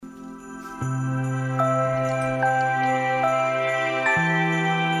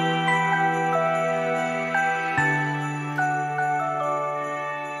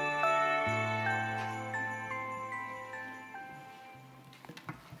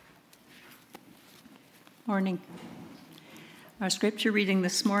Morning. Our scripture reading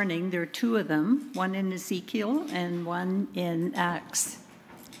this morning, there are two of them, one in Ezekiel and one in Acts.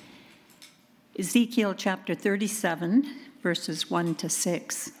 Ezekiel chapter 37, verses 1 to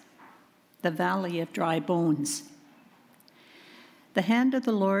 6, the valley of dry bones. The hand of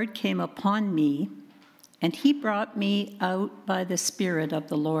the Lord came upon me, and he brought me out by the Spirit of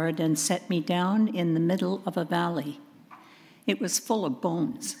the Lord and set me down in the middle of a valley. It was full of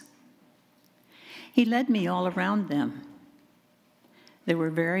bones. He led me all around them. There were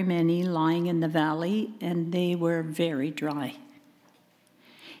very many lying in the valley, and they were very dry.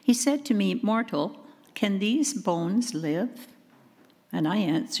 He said to me, "Mortal, can these bones live?" And I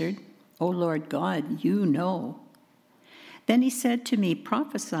answered, "O Lord God, you know." Then he said to me,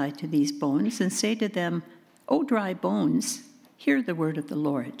 "Prophesy to these bones and say to them, O dry bones, hear the word of the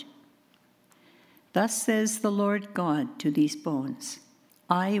Lord. Thus says the Lord God to these bones,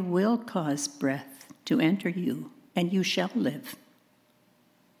 I will cause breath to enter you, and you shall live.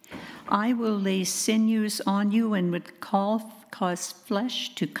 I will lay sinews on you and would cause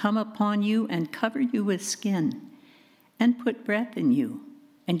flesh to come upon you and cover you with skin, and put breath in you,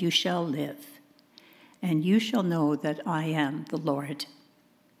 and you shall live. And you shall know that I am the Lord."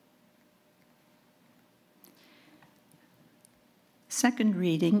 Second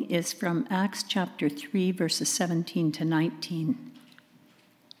reading is from Acts chapter 3, verses 17 to 19.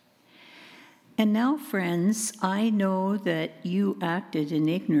 "And now, friends, I know that you acted in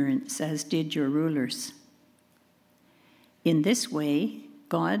ignorance, as did your rulers. In this way,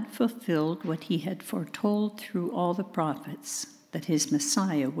 God fulfilled what he had foretold through all the prophets, that his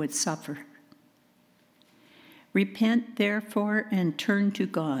Messiah would suffer. Repent, therefore, and turn to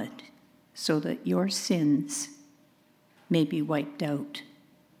God, so that your sins may be wiped out."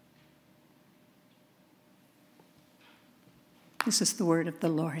 This is the word of the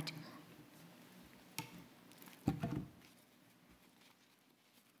Lord.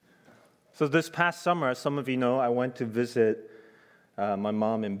 So this past summer, as some of you know, I went to visit my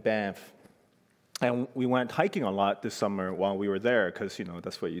mom in Banff. And we went hiking a lot this summer while we were there, because,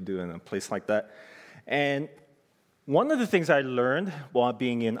 that's what you do in a place like that. And one of the things I learned while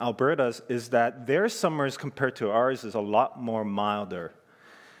being in Alberta is that their summers compared to ours is a lot more milder.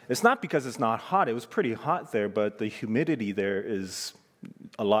 It's not because it's not hot. It was pretty hot there, but the humidity there is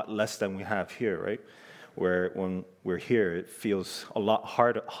a lot less than we have here, right? Where when we're here, it feels a lot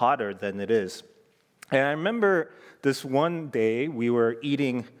hotter than it is. And I remember this one day we were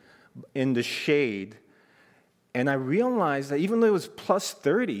eating in the shade, and I realized that even though it was plus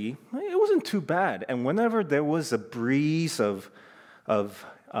 30, it wasn't too bad. And whenever there was a breeze of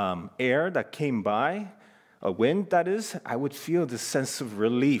air that came by, a wind that is, I would feel this sense of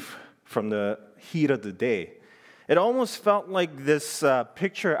relief from the heat of the day. It almost felt like this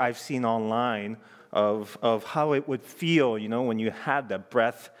picture I've seen online of how it would feel, when you had that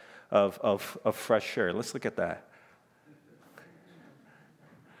breath of fresh air. Let's look at that.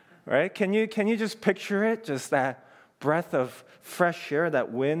 Right? Can you just picture it? Just that breath of fresh air,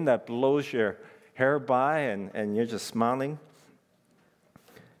 that wind that blows your hair by, and you're just smiling.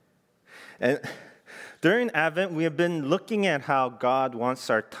 And during Advent, we have been looking at how God wants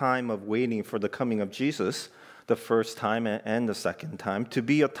our time of waiting for the coming of Jesus, the first time and the second time, to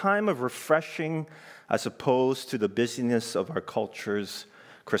be a time of refreshing as opposed to the busyness of our culture's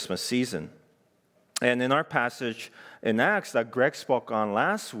Christmas season. And in our passage in Acts that Greg spoke on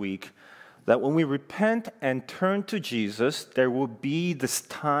last week, that when we repent and turn to Jesus, there will be this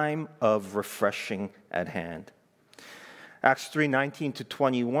time of refreshing at hand. Acts 3:19 to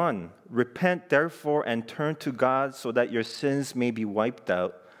 21, "Repent therefore and turn to God so that your sins may be wiped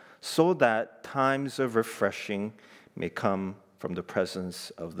out, so that times of refreshing may come from the presence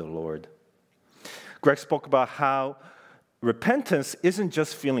of the Lord." Greg spoke about how repentance isn't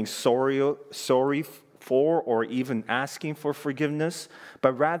just feeling sorry for or even asking for forgiveness,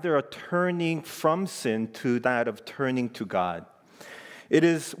 but rather a turning from sin to that of turning to God. It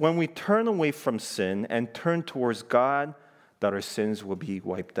is when we turn away from sin and turn towards God that our sins will be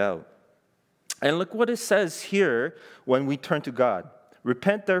wiped out. And look what it says here when we turn to God.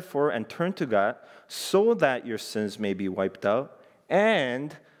 "Repent, therefore, and turn to God, so that your sins may be wiped out,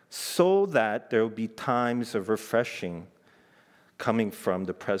 and so that there will be times of refreshing coming from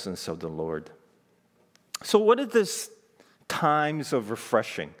the presence of the Lord." So what are these times of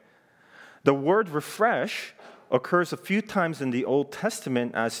refreshing? The word refresh occurs a few times in the Old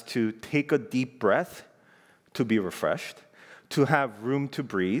Testament as to take a deep breath to be refreshed, to have room to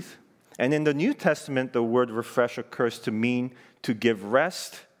breathe. And in the New Testament, the word refresh occurs to mean to give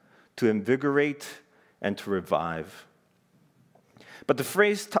rest, to invigorate, and to revive. But the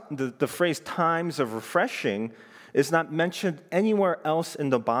phrase times of refreshing is not mentioned anywhere else in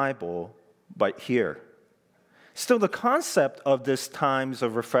the Bible but here. Still, the concept of this times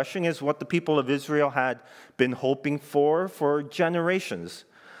of refreshing is what the people of Israel had been hoping for generations.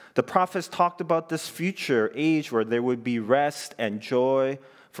 The prophets talked about this future age where there would be rest and joy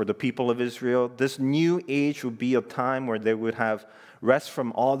for the people of Israel. This new age would be a time where they would have rest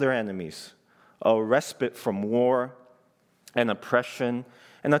from all their enemies, a respite from war and oppression,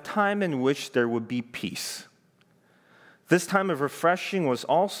 and a time in which there would be peace. This time of refreshing was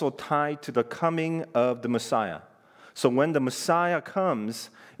also tied to the coming of the Messiah. So when the Messiah comes,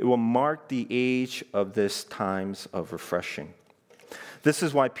 it will mark the age of this times of refreshing. This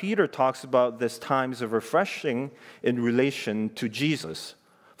is why Peter talks about this times of refreshing in relation to Jesus.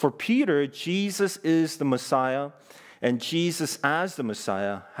 For Peter, Jesus is the Messiah, and Jesus as the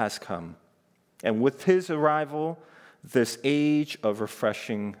Messiah has come. And with his arrival, this age of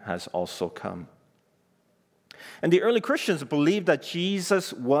refreshing has also come. And the early Christians believed that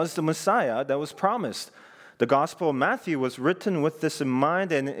Jesus was the Messiah that was promised. The Gospel of Matthew was written with this in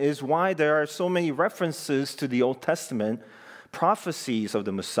mind, and is why there are so many references to the Old Testament prophecies of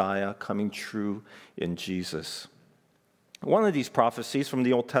the Messiah coming true in Jesus. One of these prophecies from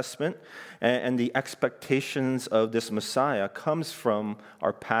the Old Testament and the expectations of this Messiah comes from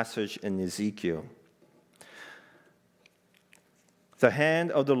our passage in Ezekiel. The hand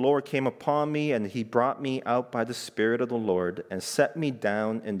of the Lord came upon me, and he brought me out by the Spirit of the Lord and set me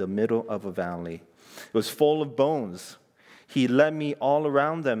down in the middle of a valley. It was full of bones. He led me all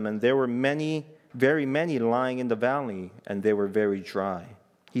around them, and there were many, very many lying in the valley, and they were very dry.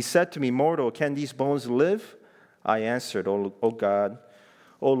 He said to me, "Mortal, can these bones live?" I answered, O God,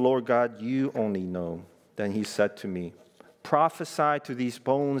 O Lord God, you only know. Then he said to me, "Prophesy to these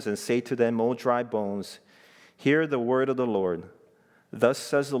bones and say to them, O dry bones, hear the word of the Lord. Thus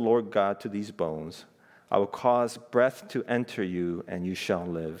says the Lord God to these bones, I will cause breath to enter you, and you shall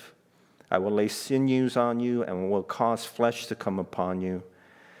live. I will lay sinews on you, and will cause flesh to come upon you,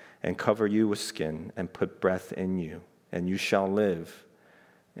 and cover you with skin, and put breath in you, and you shall live,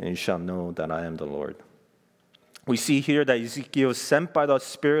 and you shall know that I am the Lord." We see here that Ezekiel is sent by the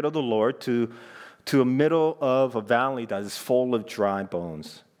Spirit of the Lord to a middle of a valley that is full of dry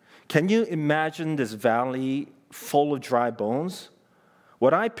bones. Can you imagine this valley full of dry bones?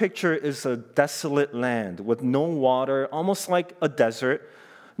 What I picture is a desolate land with no water, almost like a desert,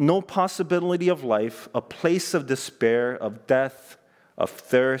 no possibility of life, a place of despair, of death, of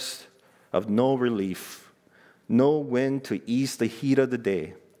thirst, of no relief, no wind to ease the heat of the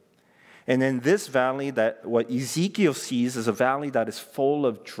day. And in this valley, that what Ezekiel sees is a valley that is full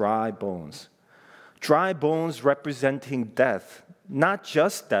of dry bones. Dry bones representing death, not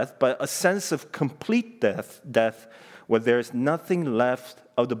just death, but a sense of complete death where there's nothing left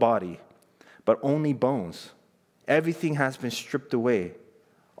of the body, but only bones. Everything has been stripped away.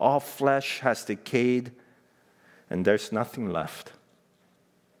 All flesh has decayed, and there's nothing left.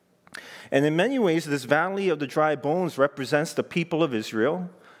 And in many ways, this valley of the dry bones represents the people of Israel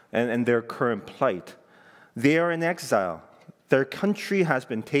and their current plight. They are in exile. Their country has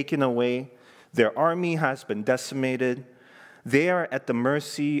been taken away. Their army has been decimated. They are at the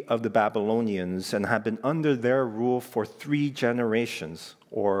mercy of the Babylonians and have been under their rule for 3 generations,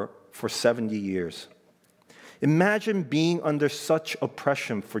 or for 70 years. Imagine being under such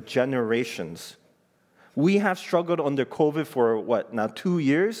oppression for generations. We have struggled under COVID for, now 2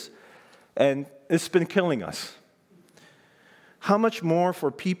 years? And it's been killing us. How much more for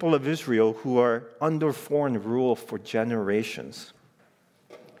people of Israel who are under foreign rule for generations?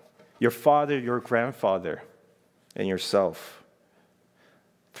 Your father, your grandfather, and yourself.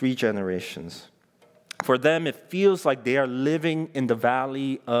 3 generations. For them, it feels like they are living in the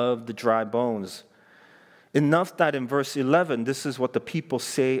valley of the dry bones. Enough that in verse 11, this is what the people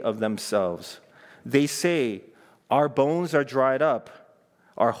say of themselves. They say, "Our bones are dried up.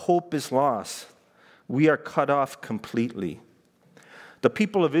 Our hope is lost. We are cut off completely." The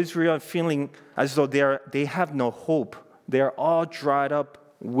people of Israel are feeling as though they have no hope. They are all dried up,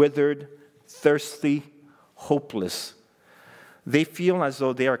 withered, thirsty, hopeless. They feel as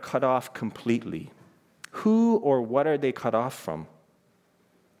though they are cut off completely. Who or what are they cut off from?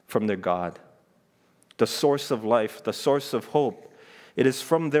 From their God, the source of life, the source of hope. It is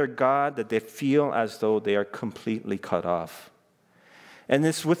from their God that they feel as though they are completely cut off. And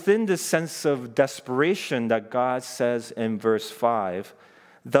it's within this sense of desperation that God says in verse 5,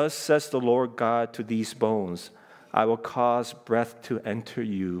 "Thus says the Lord God to these bones, I will cause breath to enter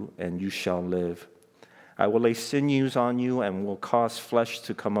you, and you shall live. I will lay sinews on you, and will cause flesh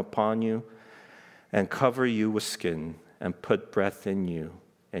to come upon you, and cover you with skin, and put breath in you,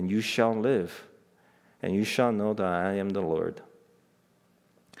 and you shall live, and you shall know that I am the Lord.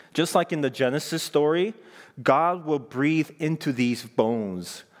 Just like in the Genesis story, God will breathe into these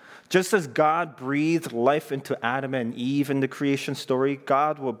bones. Just as God breathed life into Adam and Eve in the creation story,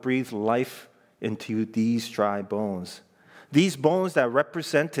 God will breathe life into these dry bones. These bones that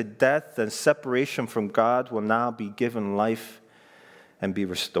represented death and separation from God will now be given life and be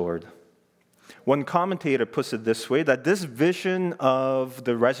restored. One commentator puts it this way, that this vision of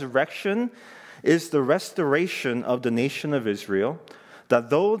the resurrection is the restoration of the nation of Israel, that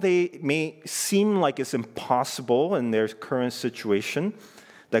though they may seem like it's impossible in their current situation,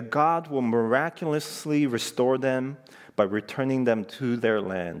 that God will miraculously restore them by returning them to their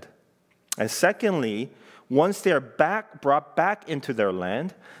land. And secondly, once they are brought back into their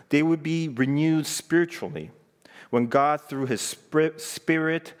land, they would be renewed spiritually, when God, through his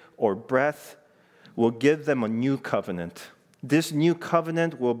spirit or breath, will give them a new covenant. This new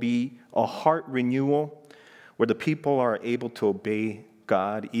covenant will be a heart renewal where the people are able to obey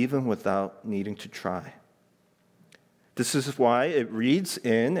God even without needing to try. This is why it reads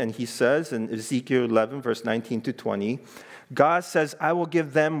and he says in Ezekiel 11, verse 19 to 20, God says, I will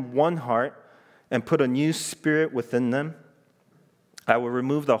give them one heart and put a new spirit within them. I will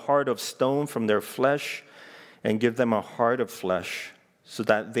remove the heart of stone from their flesh and give them a heart of flesh, so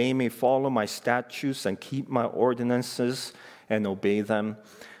that they may follow my statutes and keep my ordinances and obey them.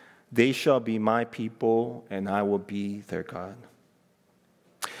 They shall be my people, and I will be their God.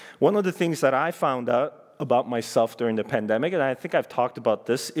 One of the things that I found out about myself during the pandemic, and I think I've talked about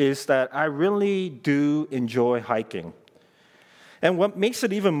this, is that I really do enjoy hiking. And what makes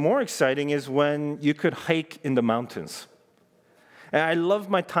it even more exciting is when you could hike in the mountains. And I love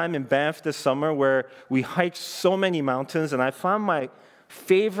my time in Banff this summer where we hiked so many mountains, and I found my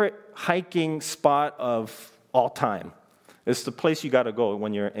favorite hiking spot of all time. It's the place you got to go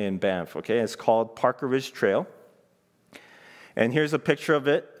when you're in Banff, okay? It's called Parker Ridge Trail. And here's a picture of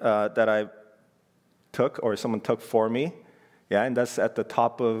it that I took, or someone took for me. Yeah, and that's at the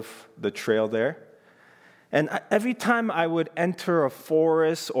top of the trail there. And every time I would enter a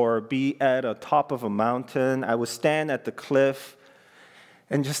forest or be at the top of a mountain, I would stand at the cliff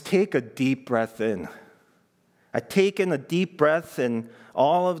and just take a deep breath in. I take in a deep breath in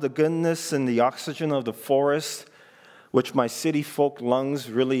all of the goodness and the oxygen of the forest, which my city folk lungs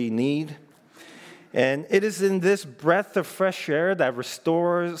really need. And it is in this breath of fresh air that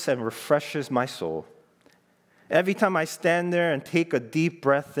restores and refreshes my soul. Every time I stand there and take a deep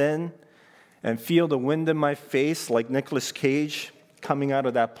breath in and feel the wind in my face like Nicolas Cage coming out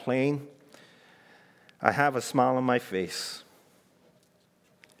of that plane, I have a smile on my face.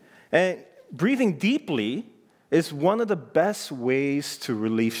 And breathing deeply is one of the best ways to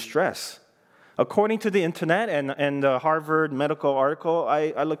relieve stress. According to the internet and the Harvard medical article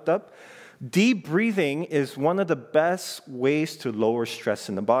I looked up, deep breathing is one of the best ways to lower stress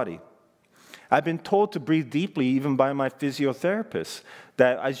in the body. I've been told to breathe deeply even by my physiotherapist,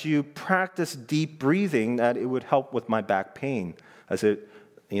 that as you practice deep breathing, that it would help with my back pain as it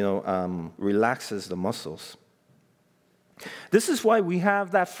relaxes the muscles. This is why we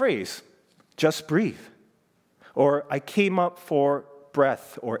have that phrase, just breathe. Or I came up for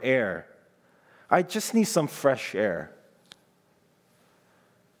breath or air. I just need some fresh air.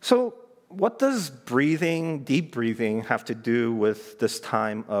 So what does breathing, deep breathing, have to do with this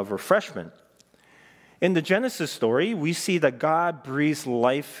time of refreshment? In the Genesis story, we see that God breathes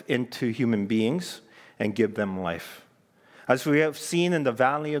life into human beings and gives them life. As we have seen in the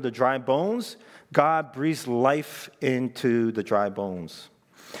valley of the dry bones, God breathes life into the dry bones.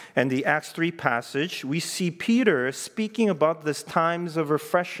 And the Acts 3 passage, we see Peter speaking about this times of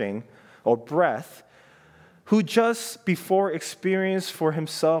refreshing or breath, who just before experienced for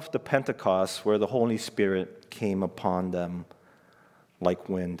himself the Pentecost, where the Holy Spirit came upon them like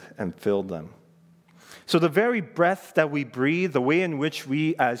wind and filled them. So the very breath that we breathe, the way in which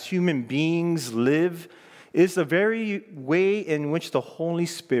we as human beings live, is the very way in which the Holy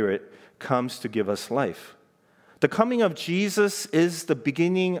Spirit comes to give us life. The coming of Jesus is the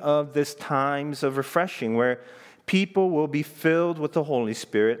beginning of this times of refreshing, where people will be filled with the Holy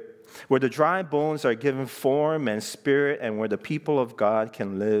Spirit, where the dry bones are given form and spirit, and where the people of God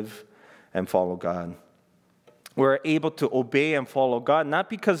can live and follow God. We're able to obey and follow God, not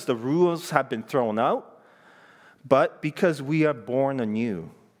because the rules have been thrown out, but because we are born anew.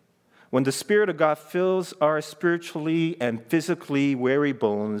 When the Spirit of God fills our spiritually and physically weary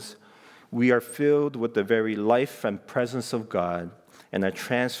bones, we are filled with the very life and presence of God and are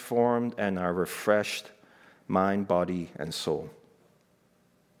transformed and are refreshed mind, body, and soul.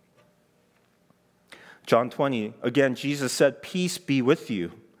 John 20, again, Jesus said, "Peace be with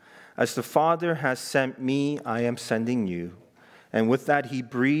you. As the Father has sent me, I am sending you." And with that, he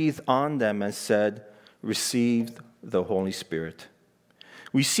breathed on them and said, "Receive the Holy Spirit."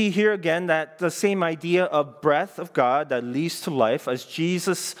 We see here again that the same idea of breath of God that leads to life, as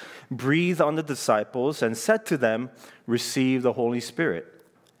Jesus breathed on the disciples and said to them, "Receive the Holy Spirit."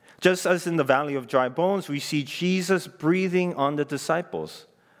 Just as in the Valley of Dry Bones, we see Jesus breathing on the disciples.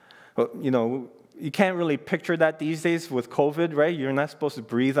 You can't really picture that these days with COVID, right? You're not supposed to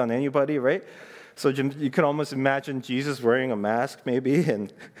breathe on anybody, right? So you can almost imagine Jesus wearing a mask maybe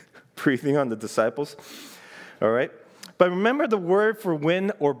and breathing on the disciples, all right? But remember, the word for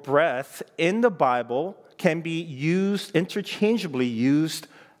wind or breath in the Bible can be interchangeably used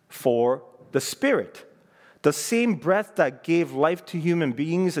for the Spirit. The same breath that gave life to human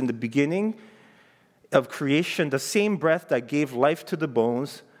beings in the beginning of creation, the same breath that gave life to the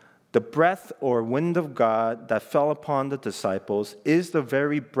bones, the breath or wind of God that fell upon the disciples is the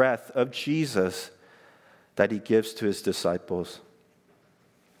very breath of Jesus that he gives to his disciples.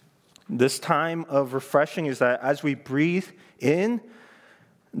 This time of refreshing is that as we breathe in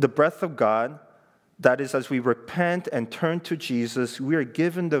the breath of God, that is, as we repent and turn to Jesus, we are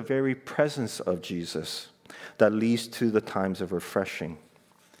given the very presence of Jesus that leads to the times of refreshing.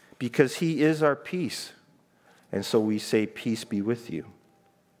 Because he is our peace. And so we say, "Peace be with you."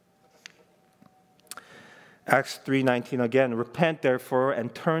 Acts 3:19 again, "Repent therefore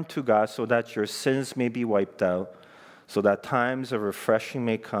and turn to God so that your sins may be wiped out, so that times of refreshing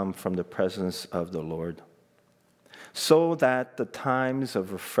may come from the presence of the Lord." So that the times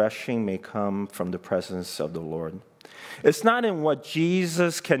of refreshing may come from the presence of the Lord. It's not in what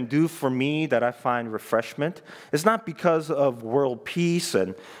Jesus can do for me that I find refreshment. It's not because of world peace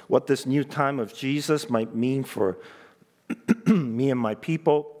and what this new time of Jesus might mean for me and my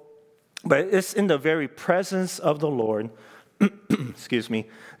people. But it's in the very presence of the Lord,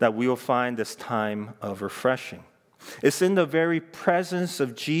 that we will find this time of refreshing. It's in the very presence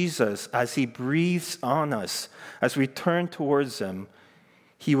of Jesus as he breathes on us, as we turn towards him,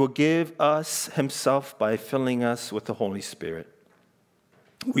 he will give us himself by filling us with the Holy Spirit.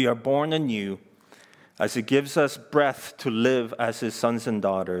 We are born anew as he gives us breath to live as his sons and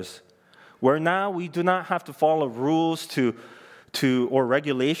daughters, where now we do not have to follow rules or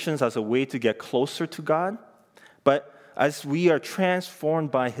regulations as a way to get closer to God, but as we are transformed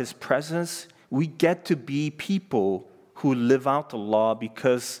by his presence, we get to be people who live out the law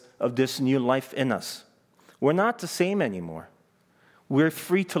because of this new life in us. We're not the same anymore. We're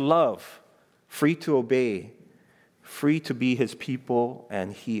free to love, free to obey, free to be his people,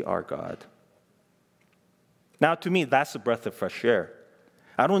 and he our God. Now, to me, that's a breath of fresh air.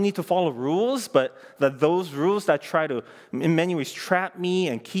 I don't need to follow rules, but that those rules that try to, in many ways, trap me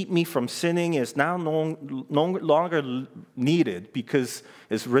and keep me from sinning is now no longer needed because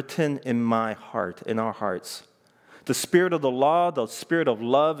it's written in my heart, in our hearts. The spirit of the law, the spirit of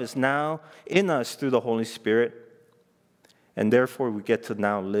love is now in us through the Holy Spirit, and therefore we get to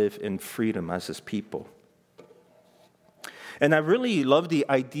now live in freedom as his people. And I really love the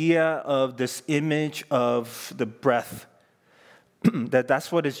idea of this image of the breath,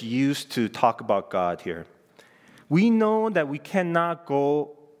 that's what is used to talk about God here. We know that we cannot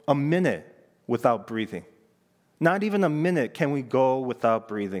go a minute without breathing. Not even a minute can we go without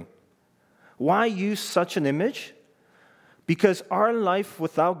breathing. Why use such an image? Because our life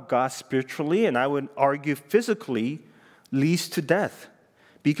without God spiritually, and I would argue physically, leads to death.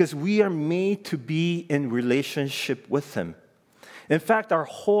 Because we are made to be in relationship with him. In fact, our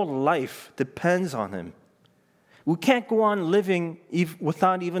whole life depends on him. We can't go on living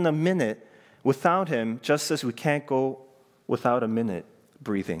without even a minute without him, just as we can't go without a minute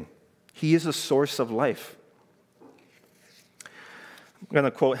breathing. He is a source of life. I'm going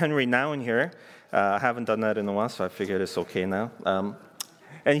to quote Henry Nouwen here. I haven't done that in a while, so I figured it's okay now.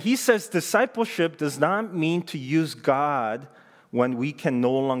 And he says, discipleship does not mean to use God when we can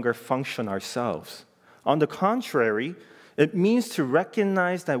no longer function ourselves. On the contrary, it means to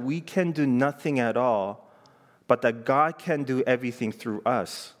recognize that we can do nothing at all, but that God can do everything through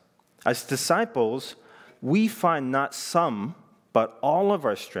us. As disciples, we find not some, but all of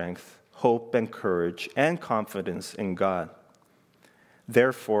our strength, hope, and courage, and confidence in God.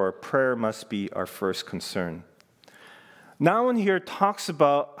 Therefore, prayer must be our first concern. Nouwen here talks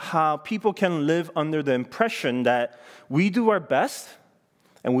about how people can live under the impression that we do our best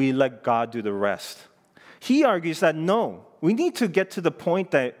and we let God do the rest. He argues that no, we need to get to the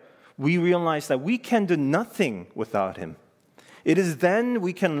point that we realize that we can do nothing without him. It is then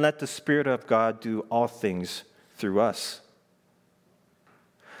we can let the Spirit of God do all things through us.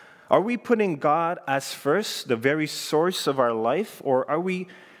 Are we putting God as first, the very source of our life, or are we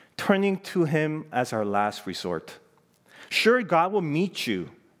turning to Him as our last resort? Sure, God will meet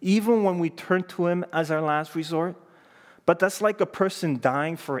you, even when we turn to Him as our last resort, but that's like a person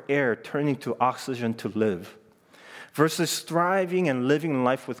dying for air, turning to oxygen to live, versus thriving and living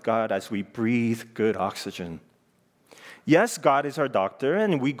life with God as we breathe good oxygen. Yes, God is our doctor,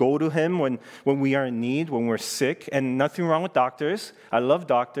 and we go to Him when we are in need, when we're sick, and nothing wrong with doctors. I love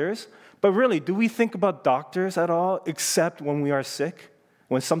doctors. But really, do we think about doctors at all, except when we are sick,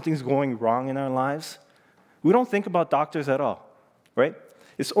 when something's going wrong in our lives? We don't think about doctors at all, right?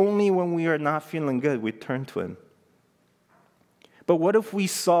 It's only when we are not feeling good we turn to Him. But what if we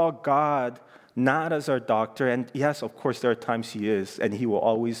saw God not as our doctor? And yes, of course, there are times He is, and He will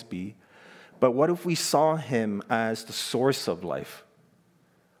always be. But what if we saw Him as the source of life?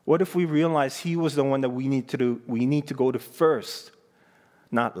 What if we realized He was the one that we need to go to first,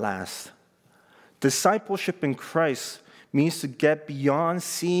 not last? Discipleship in Christ means to get beyond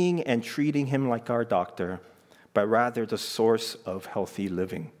seeing and treating Him like our doctor, but rather the source of healthy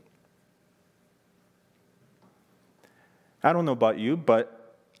living. I don't know about you,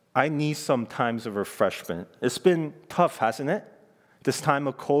 but I need some times of refreshment. It's been tough, hasn't it? This time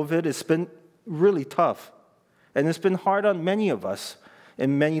of COVID, it's been really tough. And it's been hard on many of us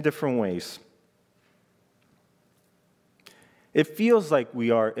in many different ways. It feels like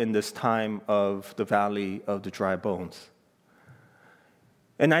we are in this time of the valley of the dry bones.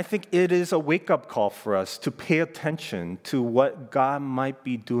 And I think it is a wake-up call for us to pay attention to what God might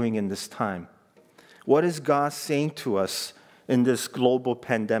be doing in this time. What is God saying to us in this global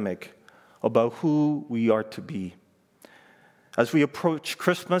pandemic about who we are to be? As we approach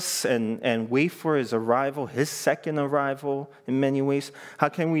Christmas and wait for His arrival, His second arrival in many ways, how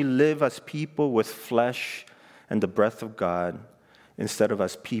can we live as people with flesh and the breath of God instead of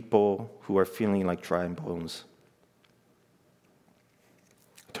as people who are feeling like dry bones?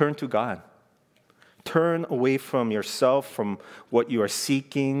 Turn to God. Turn away from yourself, from what you are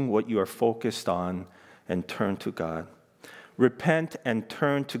seeking, what you are focused on, and turn to God. Repent and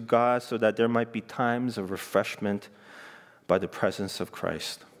turn to God so that there might be times of refreshment by the presence of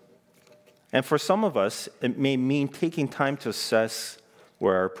Christ. And for some of us, it may mean taking time to assess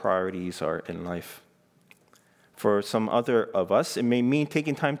where our priorities are in life. For some other of us, it may mean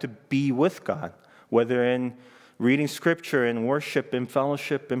taking time to be with God, whether in reading Scripture, in worship, in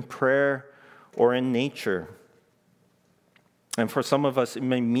fellowship, in prayer, or in nature. And for some of us, it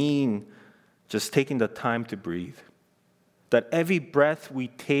may mean just taking the time to breathe. That every breath we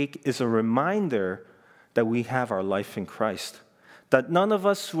take is a reminder that we have our life in Christ. That none of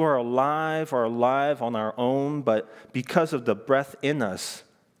us who are alive on our own, but because of the breath in us,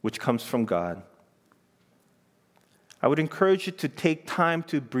 which comes from God. I would encourage you to take time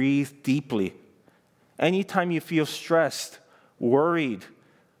to breathe deeply. Anytime you feel stressed, worried,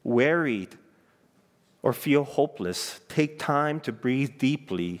 wearied, or feel hopeless, take time to breathe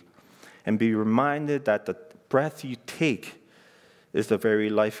deeply and be reminded that the breath you take is the very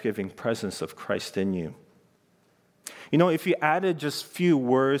life-giving presence of Christ in you. You know, if you added just few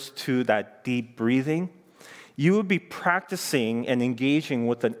words to that deep breathing, you would be practicing and engaging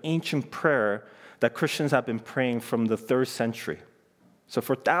with an ancient prayer that Christians have been praying from the 3rd century. So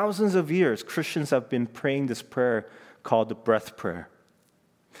for thousands of years, Christians have been praying this prayer called the breath prayer.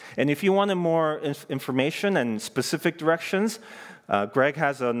 And if you wanted more information and specific directions, Greg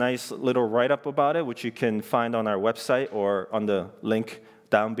has a nice little write-up about it, which you can find on our website or on the link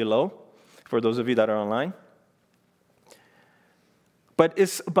down below for those of you that are online. But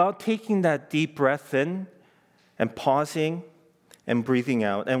it's about taking that deep breath in and pausing and breathing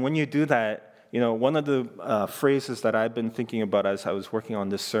out. And when you do that, you know, one of the phrases that I've been thinking about as I was working on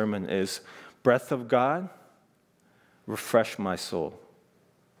this sermon is, breath of God, refresh my soul.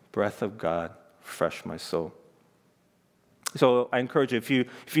 Breath of God, refresh my soul. So I encourage you,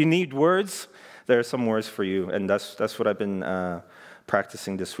 if you need words, there are some words for you, and that's what I've been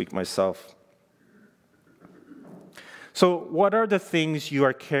practicing this week myself. So what are the things you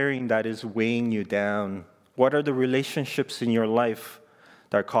are carrying that is weighing you down? What are the relationships in your life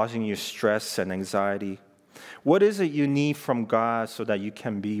that are causing you stress and anxiety? What is it you need from God so that you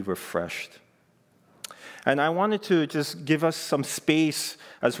can be refreshed? And I wanted to just give us some space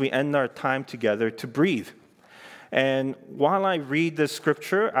as we end our time together to breathe. And while I read the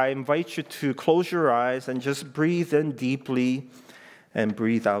scripture, I invite you to close your eyes and just breathe in deeply and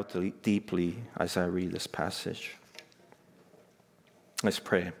breathe out deeply as I read this passage. Let's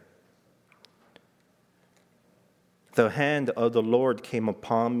pray. The hand of the Lord came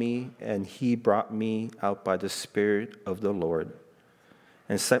upon me, and he brought me out by the Spirit of the Lord.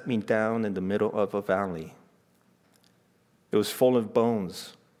 and set me down in the middle of a valley. It was full of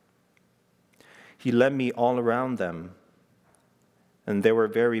bones. He led me all around them, and there were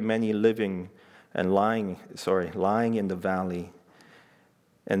very many living and lying in the valley,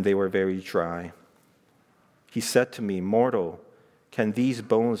 and they were very dry. He said to me, "Mortal, can these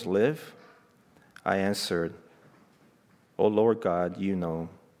bones live?" I answered, "O Lord God, you know."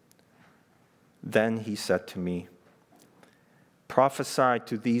 Then he said to me, "Prophesy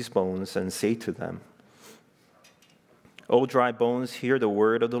to these bones and say to them, O dry bones, hear the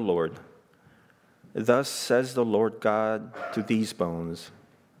word of the Lord. Thus says the Lord God to these bones,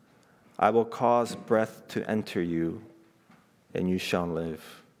 I will cause breath to enter you, and you shall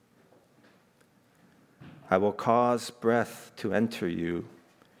live. I will cause breath to enter you,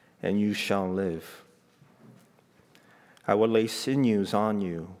 and you shall live. I will lay sinews on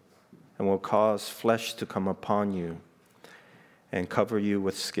you, and will cause flesh to come upon you, and cover you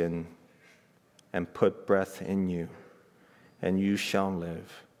with skin, and put breath in you, and you shall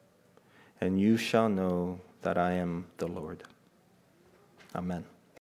live. And you shall know that I am the Lord." Amen.